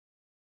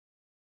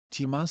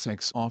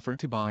Temasek's offer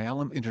to Buy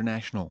Olam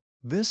International.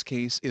 This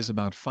case is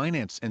about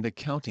finance and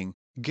accounting.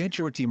 Get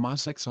your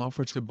Temasek's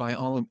offer to Buy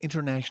Olam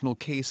International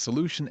case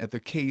solution at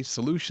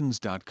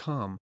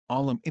TheCaseSolutions.com.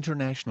 Olam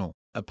International,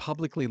 a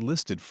publicly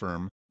listed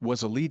firm,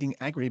 was a leading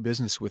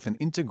agribusiness with an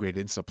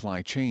integrated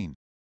supply chain.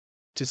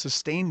 To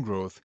sustain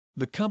growth,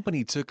 the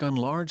company took on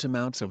large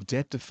amounts of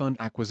debt to fund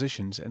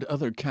acquisitions and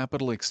other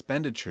capital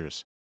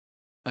expenditures.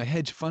 A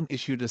hedge fund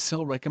issued a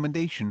sell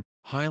recommendation,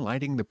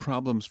 highlighting the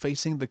problems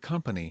facing the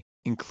company,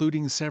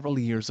 including several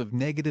years of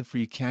negative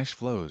free cash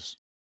flows.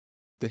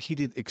 The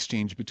heated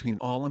exchange between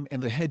Olam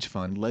and the hedge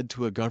fund led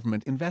to a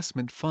government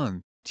investment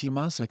fund,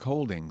 Temasek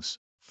Holdings,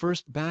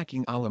 first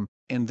backing Olam,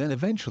 and then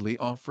eventually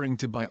offering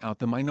to buy out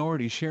the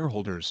minority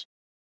shareholders.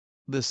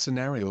 This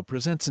scenario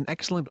presents an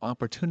excellent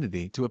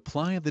opportunity to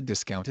apply the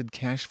discounted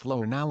cash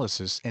flow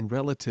analysis and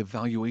relative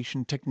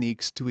valuation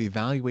techniques to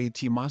evaluate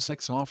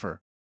Temasek's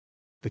offer.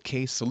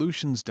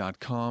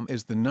 TheCaseSolutions.com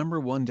is the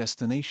 #1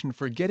 destination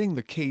for getting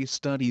the case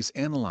studies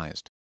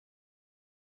analyzed.